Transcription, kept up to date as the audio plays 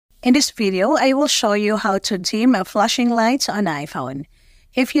In this video, I will show you how to dim flashing lights on iPhone.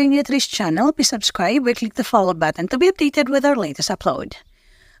 If you're new to this channel, please subscribe or click the follow button to be updated with our latest upload.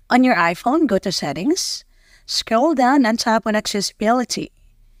 On your iPhone, go to Settings, scroll down and tap on Accessibility.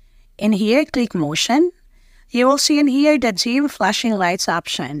 In here, click Motion. You will see in here the dim flashing lights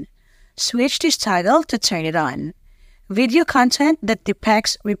option. Switch this toggle to turn it on. Video content that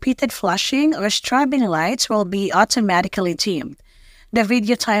depicts repeated flashing or strobing lights will be automatically dimmed. The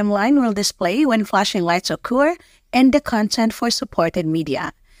video timeline will display when flashing lights occur and the content for supported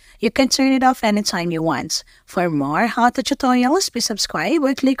media. You can turn it off anytime you want. For more how-to tutorials, please subscribe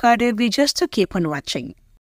or click other videos to keep on watching.